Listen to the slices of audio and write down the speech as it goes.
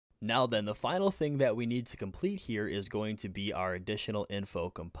Now then, the final thing that we need to complete here is going to be our additional info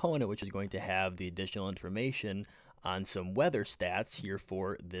component, which is going to have the additional information on some weather stats here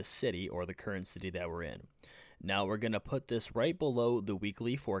for this city or the current city that we're in. Now we're going to put this right below the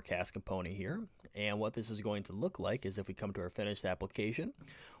weekly forecast component here. And what this is going to look like is if we come to our finished application,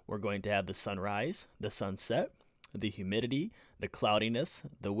 we're going to have the sunrise, the sunset, the humidity, the cloudiness,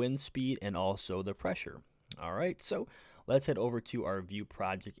 the wind speed, and also the pressure. All right, so let's head over to our Vue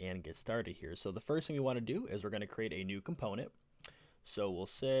project and get started here. So the first thing we want to do is we're going to create a new component. So we'll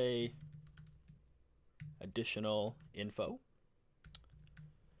say additional info.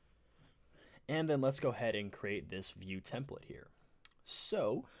 And then let's go ahead and create this Vue template here.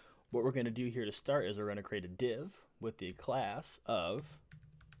 So what we're going to do here to start is we're going to create a div with the class of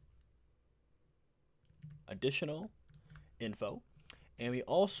additional info. And we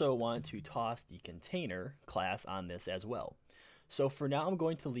also want to toss the container class on this as well. So for now, I'm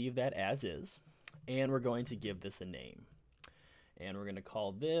going to leave that as is, and we're going to give this a name. And we're going to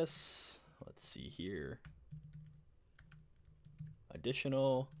call this, let's see here,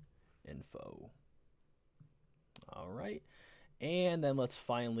 additional info. All right. And then let's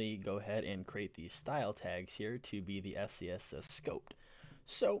finally go ahead and create these style tags here to be the SCSS scoped.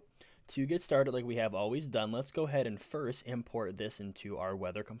 So to get started like we have always done, let's go ahead and first import this into our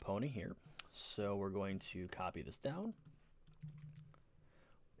weather component here. So we're going to copy this down,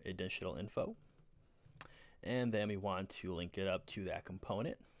 additional info, and then we want to link it up to that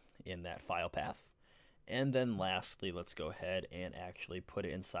component in that file path. And then lastly, let's go ahead and actually put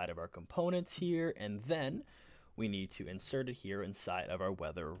it inside of our components here, and then we need to insert it here inside of our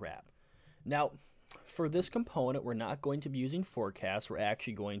weather wrap. Now, for this component, we're not going to be using forecast. We're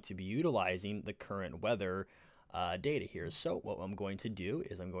actually going to be utilizing the current weather data here. So what I'm going to do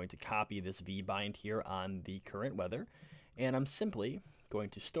is I'm going to copy this vbind here on the current weather, and I'm simply going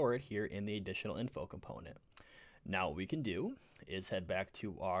to store it here in the additional info component. Now what we can do is head back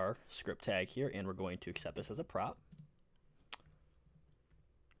to our script tag here, and we're going to accept this as a prop.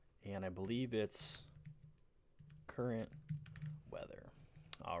 And I believe it's current weather.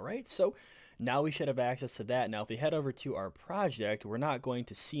 All right, so now we should have access to that. Now if we head over to our project, we're not going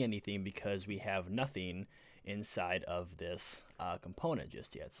to see anything because we have nothing inside of this component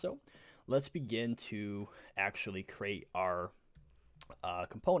just yet. So let's begin to actually create our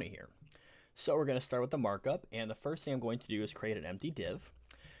component here. So we're going to start with the markup, and the first thing I'm going to do is create an empty div.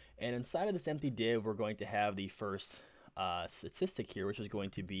 And inside of this empty div, we're going to have the first statistic here, which is going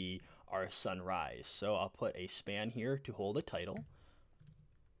to be our sunrise. So I'll put a span here to hold a title.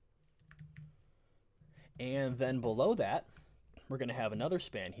 And then below that, we're going to have another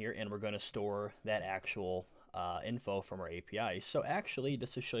span here, and we're going to store that actual info from our API. So actually,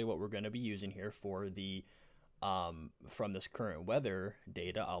 just to show you what we're going to be using here for the from this current weather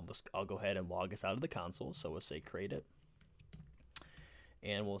data, I'll go ahead and log us out of the console. So we'll say create it,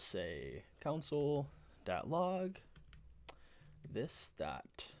 and we'll say console.log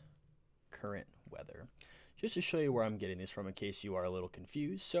this.current weather, just to show you where I'm getting this from in case you are a little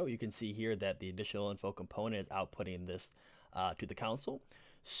confused. So you can see here that the additional info component is outputting this to the console.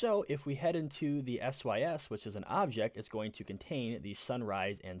 So if we head into the SYS, which is an object, it's going to contain the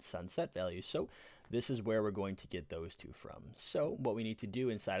sunrise and sunset values. So this is where we're going to get those two from. So what we need to do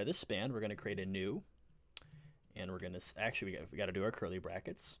inside of this span, we're going to create a new, and we're going to actually we got to do our curly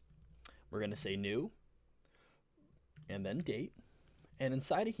brackets. We're going to say new, and then date, and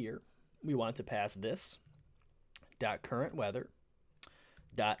inside of here we want to pass this dot current weather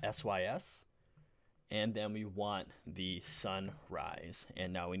dot SYS, and then we want the sunrise,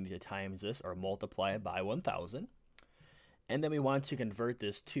 and now we need to times this or multiply it by 1000, and then we want to convert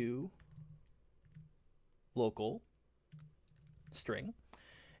this to local string,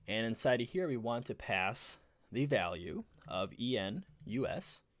 and inside of here we want to pass the value of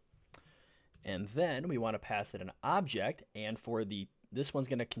EN/US, and then we want to pass it an object, and for this one's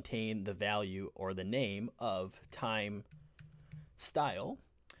going to contain the value or the name of time style,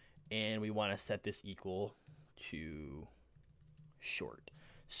 and we want to set this equal to short.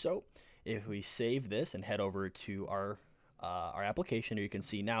 So if we save this and head over to our application, you can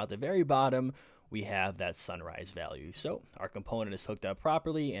see now at the very bottom we have that sunrise value. So our component is hooked up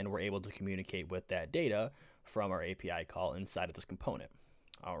properly, and we're able to communicate with that data from our API call inside of this component.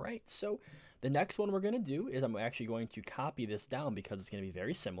 All right, so the next one we're going to do is I'm actually going to copy this down because it's going to be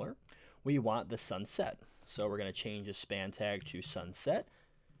very similar. We want the sunset. So we're going to change the span tag to sunset.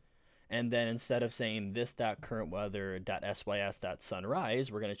 And then instead of saying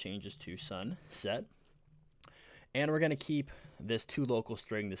this.currentweather.sys.sunrise, we're going to change this to sunset. And we're going to keep this toLocal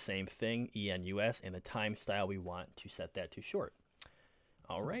string the same thing, EN/US, and the time style we want to set that to short.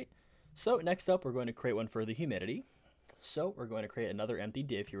 All right. So next up, we're going to create one for the humidity. So we're going to create another empty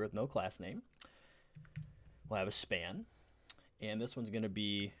div here with no class name. We'll have a span, and this one's going to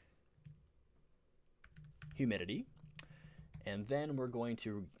be humidity. And then we're going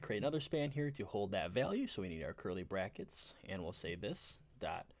to create another span here to hold that value. So we need our curly brackets, and we'll say this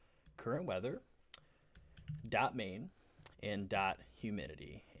dot current weather dot main and dot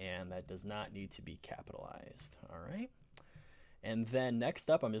humidity, and that does not need to be capitalized. All right. And then next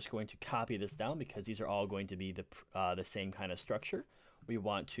up, I'm just going to copy this down because these are all going to be the same kind of structure. We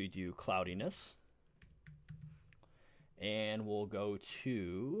want to do cloudiness, and we'll go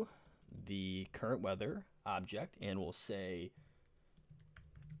to the current weather object, and we'll say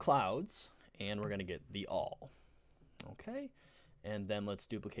clouds, and we're going to get the all. Okay, and then let's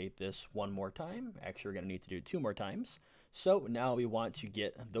duplicate this one more time. Actually, we're going to need to do it 2 more times. So now we want to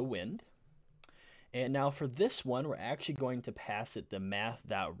get the wind. And now for this one, we're actually going to pass it the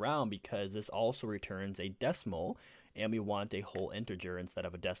math.round because this also returns a decimal, and we want a whole integer instead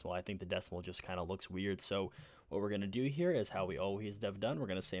of a decimal. I think the decimal just kind of looks weird. So what we're going to do here is how we always have done. We're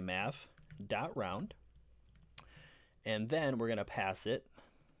going to say math.round, and then we're going to pass it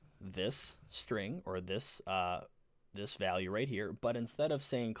this string or this this value right here. But instead of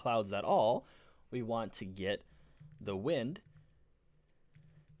saying clouds at all, we want to get the wind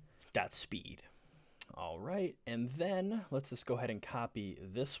dot speed. All right, and then let's just go ahead and copy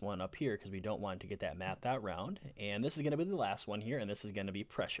this one up here because we don't want to get that math.round. And this is going to be the last one here, and this is going to be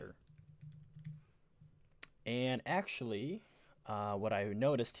pressure. And actually, what I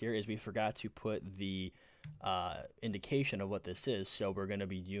noticed here is we forgot to put the indication of what this is. So we're going to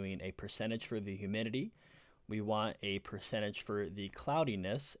be doing a percentage for the humidity. We want a percentage for the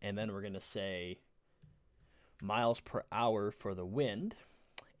cloudiness, and then we're going to say miles per hour for the wind.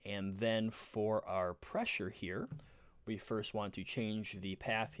 And then for our pressure here, we first want to change the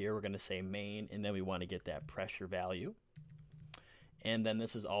path here. We're going to say main, and then we want to get that pressure value. And then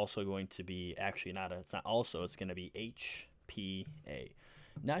this is also going to be, actually not, it's not also, it's going to be HPA.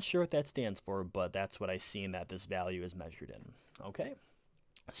 Not sure what that stands for, but that's what I seen that this value is measured in. Okay,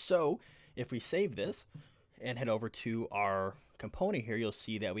 so if we save this and head over to our component here, you'll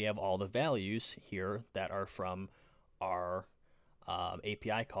see that we have all the values here that are from our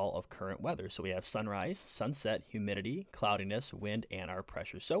API call of current weather. So we have sunrise, sunset, humidity, cloudiness, wind, and our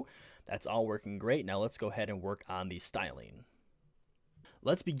pressure. So that's all working great. Now let's go ahead and work on the styling.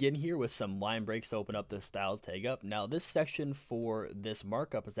 Let's begin here with some line breaks to open up the style tag up. Now this section for this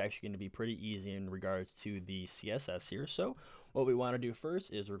markup is actually going to be pretty easy in regards to the CSS here. So what we want to do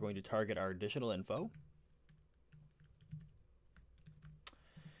first is we're going to target our additional info.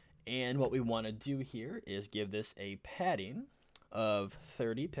 And what we want to do here is give this a padding of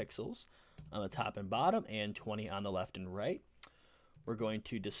 30 pixels on the top and bottom and 20 on the left and right. We're going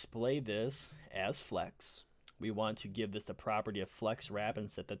to display this as flex. We want to give this the property of flex wrap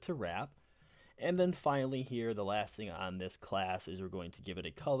and set that to wrap. And then finally here, the last thing on this class is we're going to give it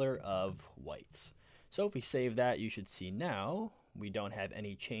a color of white. So if we save that, you should see now we don't have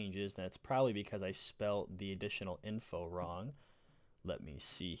any changes. That's probably because I spelled the additional info wrong. Let me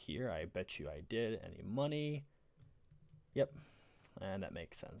see here. I bet you I did. Any money? Yep. And that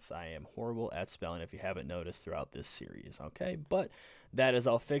makes sense. I am horrible at spelling if you haven't noticed throughout this series, okay? But that is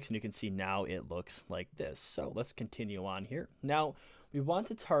all fixed, and you can see now it looks like this. So let's continue on here. Now, we want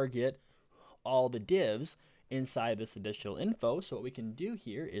to target all the divs inside this additional info. So what we can do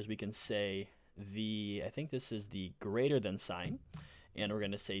here is we can say I think this is the greater than sign, and we're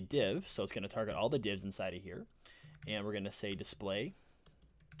going to say div. So it's going to target all the divs inside of here. And we're going to say display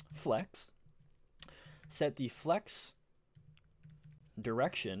flex. Set the flex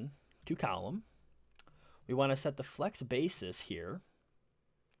direction to column. We want to set the flex basis here,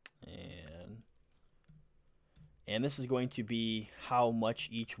 and this is going to be how much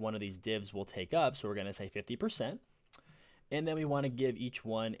each one of these divs will take up. So we're going to say 50%, and then we want to give each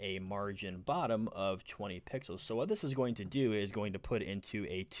one a margin bottom of 20 pixels. So what this is going to do is going to put into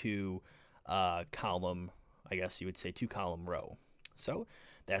a 2 column, I guess you would say 2 column row. So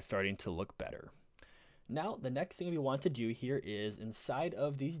that's starting to look better. Now, the next thing we want to do here is inside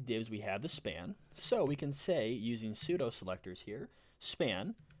of these divs, we have the span. So we can say, using pseudo selectors here,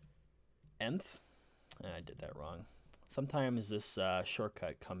 span, nth. I did that wrong. Sometimes this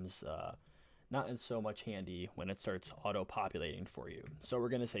shortcut comes not in so much handy when it starts auto-populating for you. So we're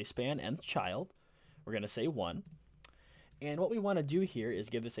going to say span nth child. We're going to say 1. And what we want to do here is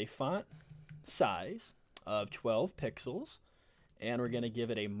give this a font size of 12 pixels. And we're going to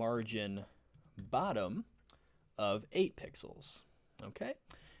give it a margin bottom of 8 pixels. Okay,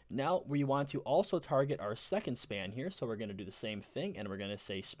 Now we want to also target our second span here, so we're going to do the same thing, and we're going to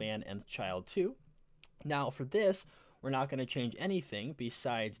say span nth child 2. Now for this, we're not going to change anything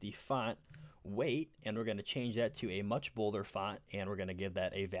besides the font weight, and we're going to change that to a much bolder font, and we're going to give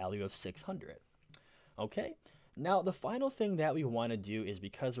that a value of 600. Okay, now the final thing that we want to do is,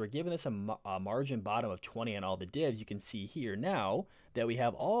 because we're giving this a margin bottom of 20 on all the divs, you can see here now that we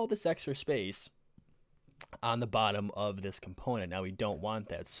have all this extra space on the bottom of this component. Now we don't want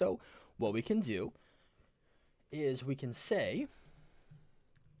that, so what we can do is we can say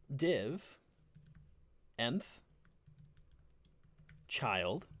div nth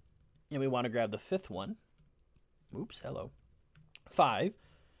child, and we want to grab the fifth one, 5,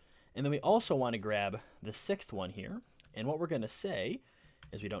 and then we also want to grab the sixth one here, and what we're going to say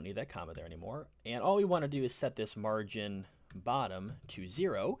is we don't need that comma there anymore, and all we want to do is set this margin bottom to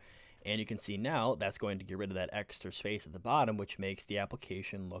 0, and you can see now that's going to get rid of that extra space at the bottom, which makes the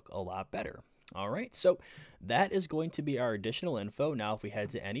application look a lot better. All right, so that is going to be our additional info. Now if we head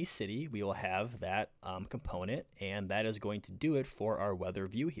to any city, we will have that component, and that is going to do it for our weather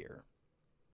view here.